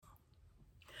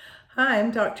Hi,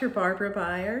 I'm Dr. Barbara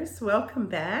Byers. Welcome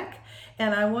back.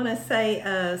 And I want to say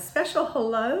a special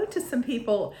hello to some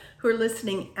people who are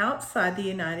listening outside the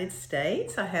United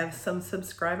States. I have some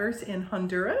subscribers in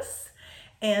Honduras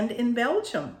and in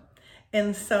Belgium.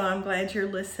 And so I'm glad you're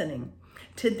listening.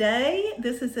 Today,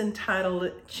 this is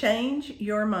entitled Change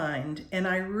Your Mind. And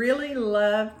I really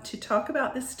love to talk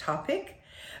about this topic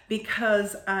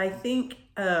because I think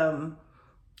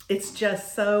it's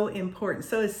just so important,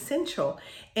 so essential.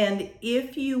 And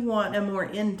if you want a more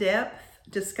in-depth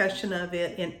discussion of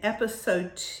it in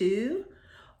episode 2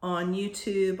 on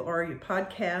YouTube or your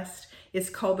podcast, it's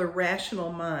called The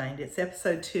Rational Mind. It's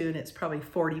episode 2 and it's probably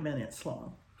 40 minutes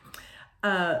long.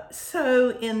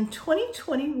 So in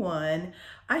 2021,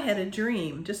 I had a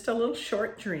dream, just a little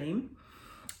short dream.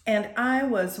 And I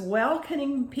was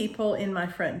welcoming people in my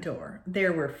front door.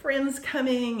 There were friends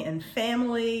coming and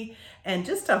family and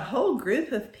just a whole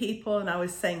group of people. And I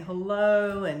was saying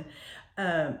hello and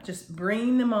just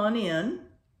bringing them on in.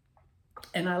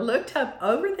 And I looked up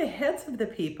over the heads of the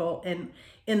people, and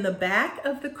in the back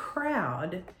of the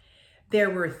crowd, there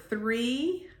were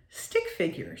 3 stick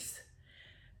figures.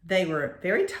 They were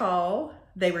very tall.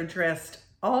 They were dressed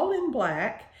all in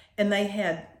black and they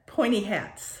had pointy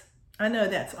hats. I know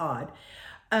that's odd.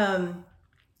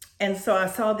 And so I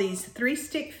saw these 3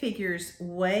 stick figures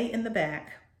way in the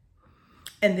back.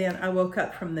 And then I woke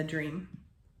up from the dream.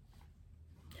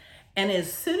 And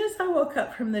as soon as I woke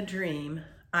up from the dream,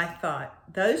 I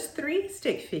thought, those 3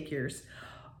 stick figures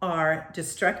are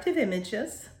destructive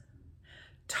images,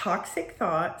 toxic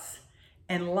thoughts,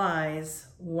 and lies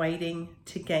waiting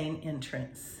to gain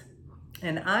entrance.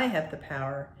 And I have the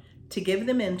power to give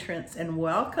them entrance and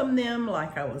welcome them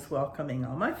like I was welcoming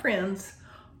all my friends,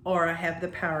 or I have the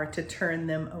power to turn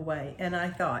them away. And I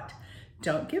thought,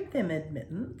 don't give them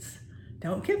admittance.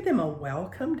 Don't give them a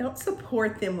welcome. Don't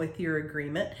support them with your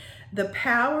agreement. The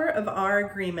power of our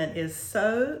agreement is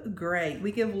so great.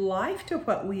 We give life to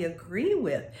what we agree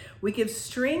with. We give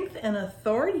strength and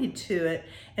authority to it.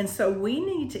 And so we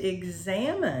need to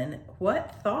examine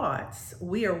what thoughts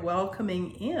we are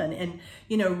welcoming in and,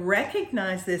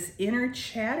 recognize this inner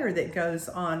chatter that goes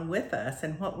on with us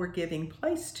and what we're giving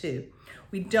place to.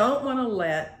 We don't want to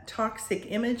let toxic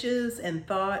images and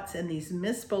thoughts and these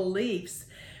misbeliefs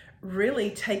really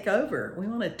take over. We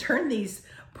want to turn these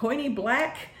pointy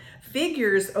black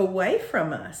figures away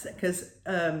from us because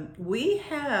we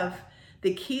have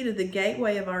the key to the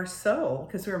gateway of our soul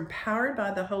because we're empowered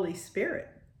by the Holy Spirit.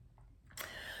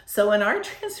 So in our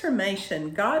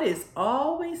transformation, God is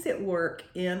always at work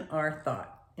in our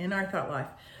thought life.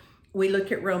 We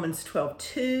look at Romans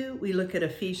 12:2, we look at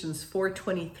Ephesians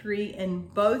 4:23,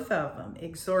 and both of them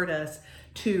exhort us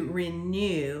to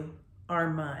renew our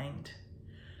mind.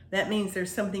 That means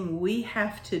there's something we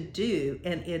have to do,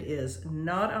 and it is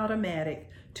not automatic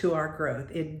to our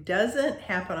growth. It doesn't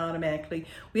happen automatically.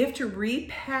 We have to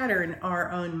repattern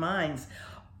our own minds.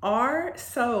 Our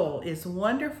soul is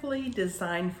wonderfully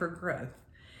designed for growth.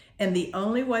 And the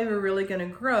only way we're really going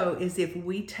to grow is if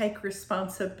we take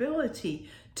responsibility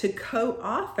to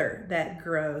co-author that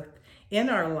growth in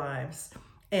our lives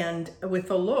and with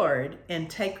the Lord and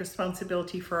take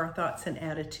responsibility for our thoughts and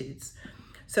attitudes.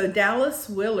 So Dallas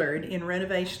Willard in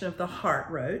Renovation of the Heart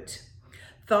wrote,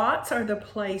 thoughts are the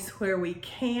place where we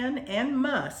can and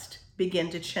must begin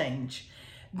to change.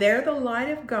 There the light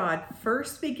of God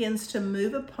first begins to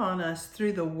move upon us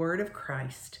through the word of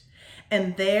Christ.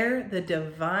 And there the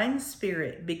divine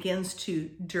spirit begins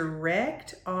to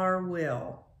direct our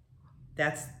will.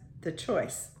 That's the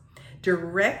choice.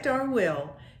 Direct our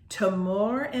will to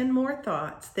more and more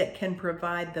thoughts that can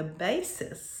provide the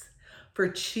basis for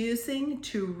choosing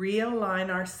to realign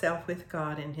ourselves with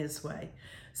God in his way.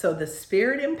 So the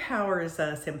Spirit empowers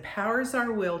us, empowers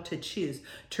our will to choose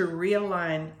to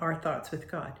realign our thoughts with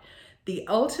God. The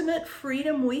ultimate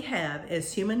freedom we have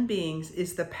as human beings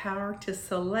is the power to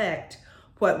select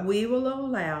what we will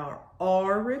allow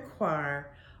or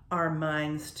require our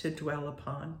minds to dwell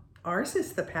upon. Ours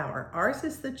is the power. Ours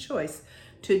is the choice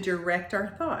to direct our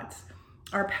thoughts.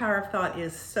 Our power of thought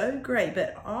is so great,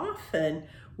 but often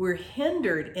we're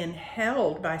hindered and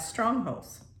held by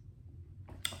strongholds.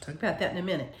 I'll talk about that in a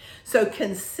minute. So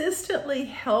consistently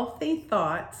healthy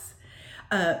thoughts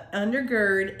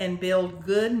undergird and build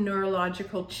good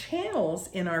neurological channels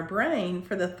in our brain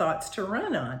for the thoughts to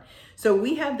run on. So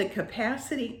we have the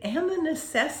capacity and the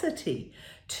necessity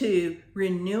to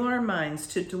renew our minds,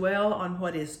 to dwell on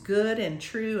what is good and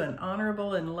true and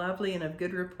honorable and lovely and of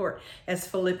good report, as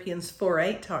Philippians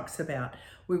 4:8 talks about.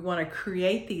 We want to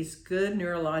create these good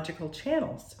neurological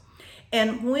channels.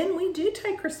 And when we do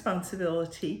take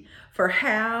responsibility for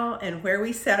how and where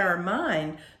we set our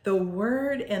mind, the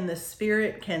Word and the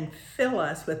Spirit can fill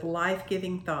us with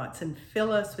life-giving thoughts and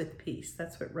fill us with peace.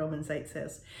 That's what Romans 8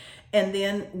 says. And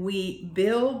then we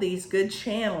build these good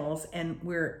channels, and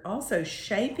we're also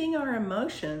shaping our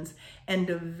emotions and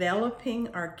developing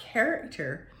our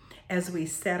character as we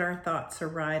set our thoughts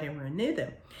aright and renew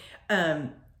them.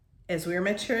 As we're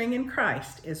maturing in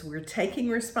Christ, as we're taking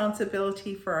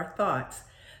responsibility for our thoughts,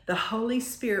 the Holy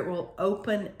Spirit will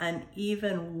open an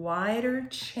even wider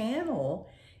channel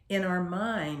in our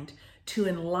mind to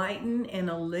enlighten and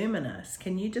illumine us.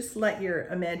 Can you just let your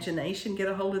imagination get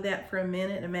a hold of that for a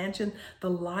minute? Imagine the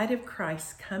light of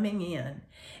Christ coming in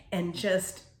and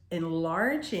just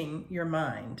enlarging your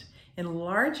mind,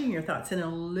 enlarging your thoughts, and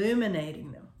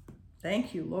illuminating them.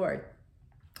 Thank you, Lord.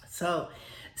 So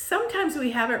sometimes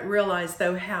we haven't realized,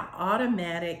 though, how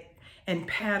automatic and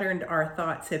patterned our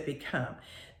thoughts have become.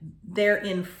 They're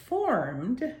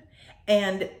informed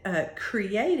and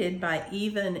created by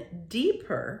even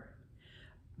deeper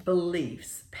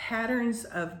beliefs, patterns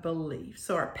of beliefs.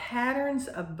 So our patterns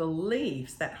of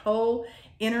beliefs, that whole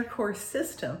inner core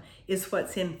system, is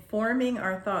what's informing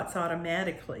our thoughts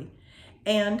automatically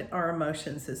and our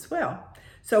emotions as well.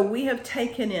 So we have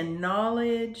taken in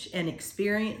knowledge and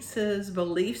experiences,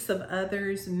 beliefs of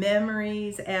others,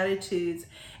 memories, attitudes,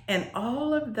 and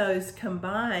all of those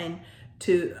combine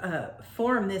to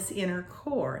form this inner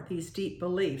core, these deep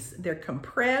beliefs. They're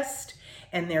compressed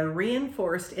and they're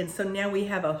reinforced. And so now we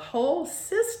have a whole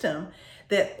system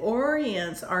that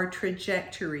orients our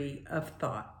trajectory of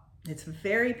thought. It's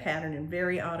very patterned and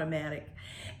very automatic.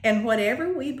 And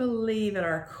whatever we believe at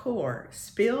our core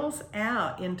spills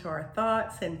out into our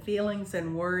thoughts and feelings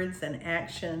and words and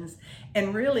actions,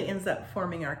 and really ends up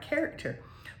forming our character.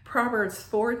 Proverbs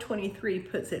 4:23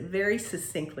 puts it very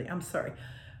succinctly. I'm sorry,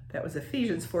 that was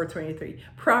Ephesians 4:23.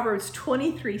 Proverbs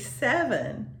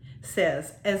 23:7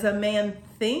 says, as a man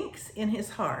thinks in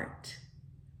his heart,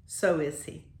 so is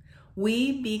he.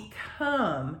 We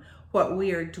become what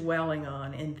we are dwelling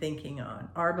on and thinking on.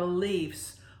 Our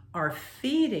beliefs are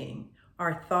feeding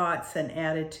our thoughts and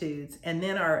attitudes, and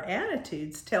then our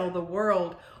attitudes tell the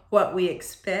world what we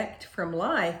expect from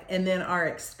life, and then our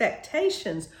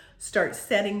expectations start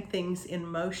setting things in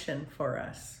motion for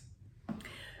us.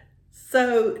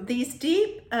 So these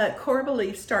deep core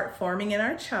beliefs start forming in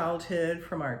our childhood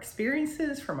from our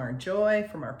experiences, from our joy,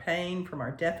 from our pain, from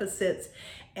our deficits,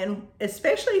 and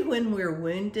especially when we're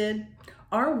wounded,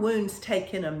 our wounds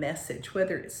take in a message,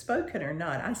 whether it's spoken or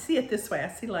not. I see it this way. I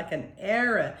see like an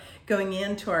arrow going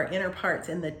into our inner parts,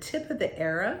 and the tip of the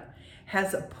arrow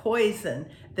has a poison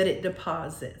that it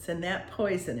deposits, and that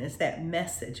poison is that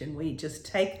message, and we just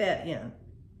take that in.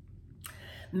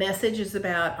 Message is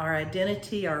about our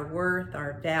identity, our worth,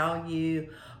 our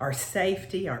value, our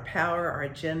safety, our power, our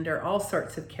gender, all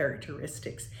sorts of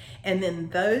characteristics. And then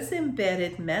those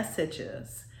embedded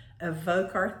messages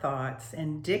evoke our thoughts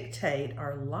and dictate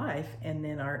our life, and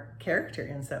then our character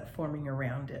ends up forming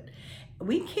around it.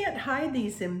 We can't hide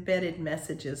these embedded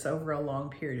messages over a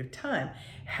long period of time.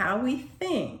 How we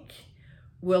think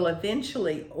will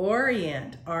eventually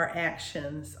orient our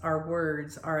actions, our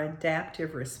words, our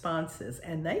adaptive responses,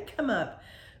 and they come up.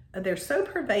 They're so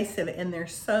pervasive and they're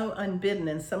so unbidden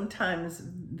and sometimes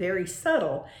very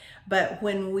subtle. But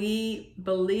when we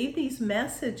believe these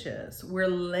messages, we're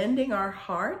lending our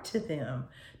heart to them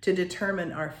to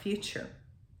determine our future.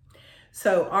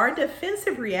 So our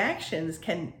defensive reactions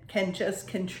can just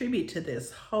contribute to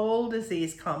this whole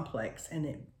disease complex,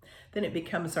 and then it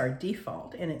becomes our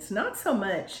default. And it's not so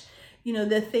much,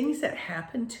 the things that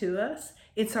happen to us,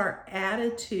 it's our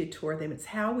attitude toward them. It's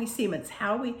how we see them. It's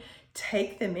how we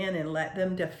take them in and let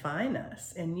them define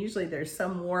us. And usually there's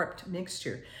some warped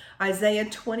mixture. Isaiah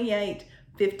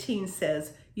 28:15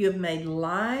 says, you have made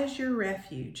lies your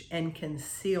refuge and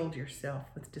concealed yourself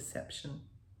with deception.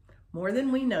 More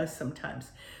than we know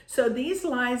sometimes. So these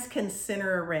lies can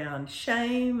center around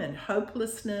shame and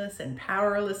hopelessness and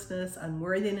powerlessness,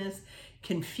 unworthiness,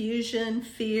 confusion,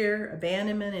 fear,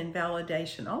 abandonment,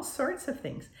 invalidation, all sorts of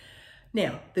things.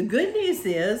 Now, the good news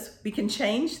is we can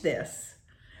change this.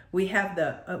 We have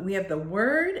the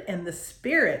Word and the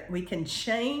Spirit. We can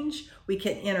change, we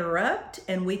can interrupt,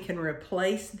 and we can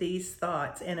replace these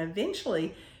thoughts and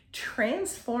eventually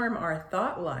transform our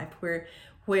thought life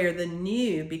where the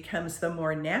new becomes the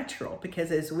more natural, because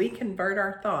as we convert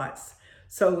our thoughts,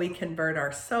 so we convert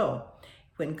our soul.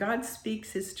 When God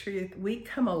speaks His truth, we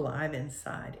come alive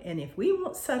inside. And if we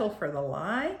won't settle for the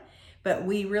lie, but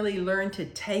we really learn to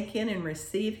take in and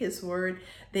receive His word,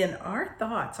 then our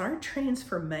thoughts, our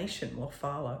transformation will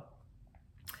follow.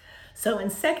 So in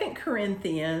 2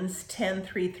 Corinthians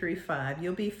 10:3-5,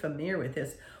 you'll be familiar with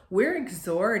this. We're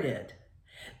exhorted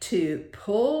to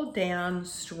pull down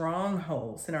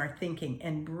strongholds in our thinking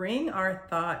and bring our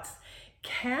thoughts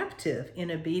captive in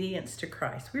obedience to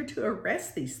Christ. We're to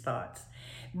arrest these thoughts.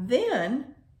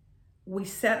 Then we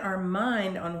set our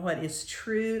mind on what is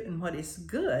true and what is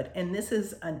good. And this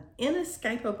is an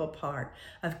inescapable part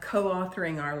of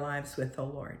co-authoring our lives with the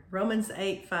Lord. Romans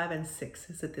 8:5-6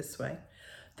 says it this way.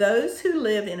 Those who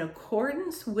live in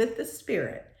accordance with the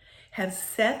Spirit have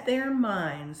set their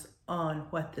minds on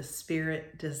what the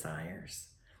Spirit desires.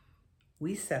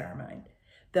 We set our mind.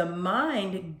 The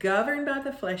mind governed by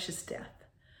the flesh is death,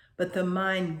 but the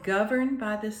mind governed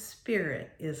by the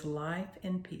Spirit is life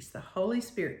and peace. The Holy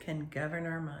Spirit can govern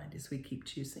our mind as we keep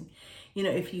choosing. You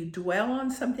know, if you dwell on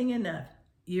something enough,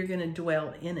 you're going to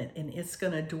dwell in it, and it's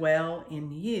going to dwell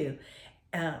in you.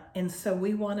 And so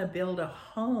we want to build a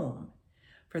home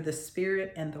for the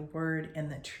Spirit and the Word and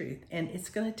the truth. And it's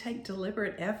going to take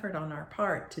deliberate effort on our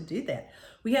part to do that.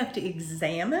 We have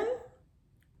to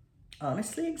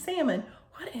honestly examine,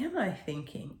 what am I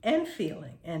thinking and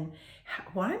feeling? And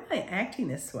why am I acting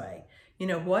this way? You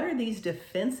know, what are these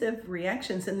defensive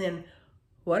reactions? And then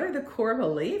what are the core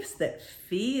beliefs that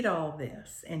feed all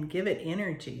this and give it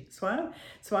energy? It's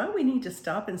why we need to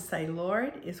stop and say,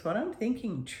 Lord, is what I'm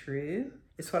thinking true?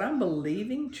 Is what I'm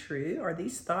believing true? Are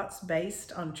these thoughts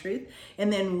based on truth?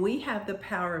 And then we have the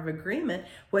power of agreement,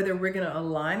 whether we're going to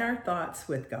align our thoughts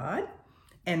with God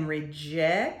and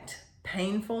reject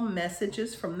painful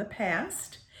messages from the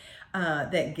past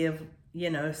that give,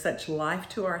 such life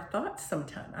to our thoughts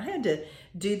sometimes. I had to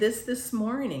do this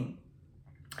morning.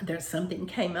 There's something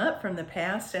came up from the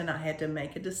past and I had to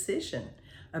make a decision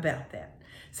about that.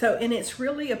 So, and it's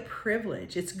really a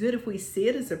privilege. It's good if we see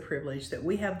it as a privilege that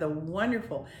we have the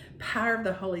wonderful power of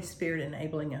the Holy Spirit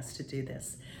enabling us to do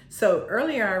this. So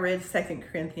earlier I read 2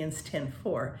 Corinthians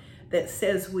 10:4 that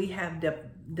says we have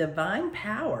divine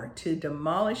power to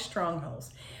demolish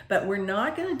strongholds, but we're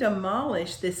not going to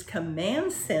demolish this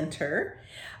command center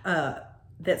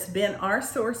that's been our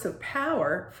source of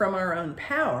power from our own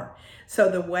power. So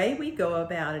the way we go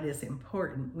about it is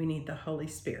important. We need the Holy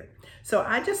Spirit. So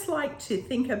I just like to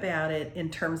think about it in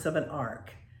terms of an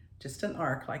arc, just an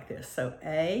arc like this. So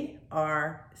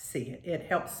A-R-C, it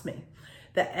helps me.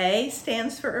 The A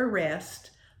stands for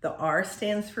arrest, the R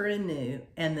stands for renew,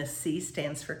 and the C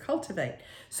stands for cultivate.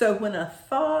 So when a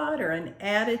thought or an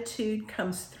attitude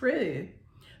comes through,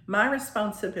 my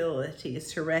responsibility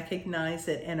is to recognize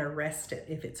it and arrest it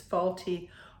if it's faulty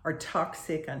or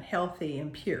toxic, unhealthy,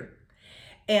 impure.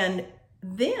 And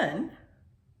then,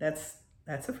 that's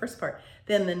the first part.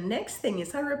 Then the next thing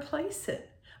is I replace it.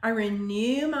 I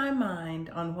renew my mind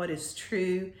on what is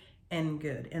true and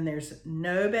good. And there's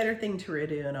no better thing to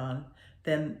renew it on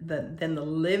than the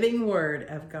living Word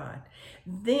of God.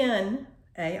 Then,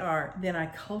 then I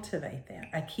cultivate that.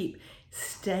 I keep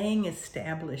staying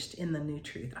established in the new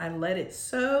truth. I let it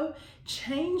so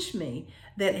change me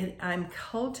that I'm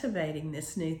cultivating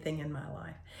this new thing in my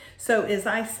life. So as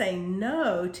I say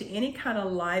no to any kind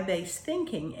of lie-based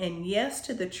thinking and yes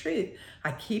to the truth,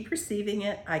 I keep receiving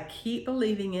it, I keep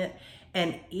believing it,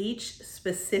 and each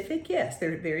specific yes,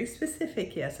 there are very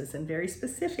specific yeses and very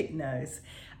specific no's,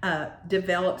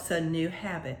 develops a new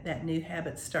habit. That new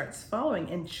habit starts following,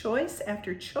 and choice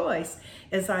after choice,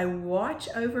 as I watch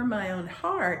over my own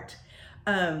heart,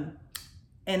 and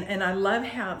I love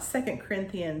how 2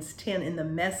 Corinthians 10 in the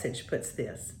Message puts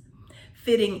this,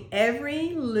 fitting every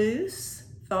loose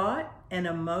thought and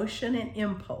emotion and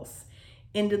impulse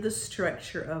into the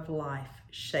structure of life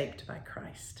shaped by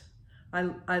Christ.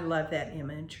 I love that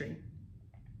imagery.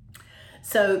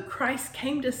 So Christ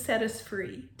came to set us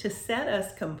free, to set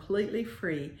us completely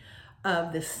free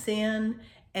of the sin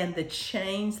and the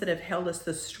chains that have held us,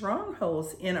 the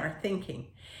strongholds in our thinking.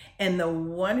 And the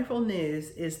wonderful news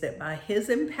is that by His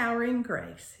empowering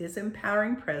grace, His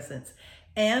empowering presence,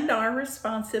 and our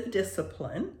responsive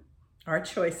discipline, our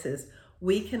choices,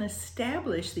 we can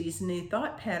establish these new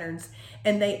thought patterns,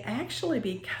 and they actually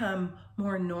become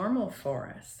more normal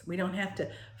for us. We don't have to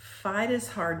fight as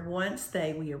hard once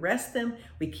we arrest them,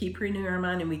 we keep renewing our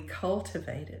mind, and we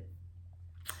cultivate it.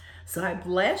 So I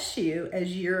bless you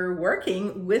as you're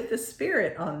working with the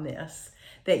Spirit on this,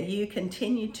 that you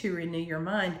continue to renew your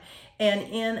mind. And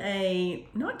in a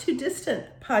not too distant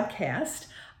podcast,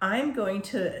 I'm going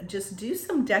to just do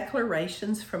some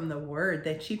declarations from the Word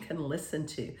that you can listen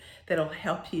to that'll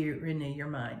help you renew your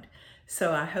mind.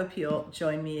 So I hope you'll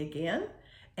join me again,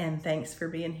 and thanks for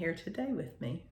being here today with me.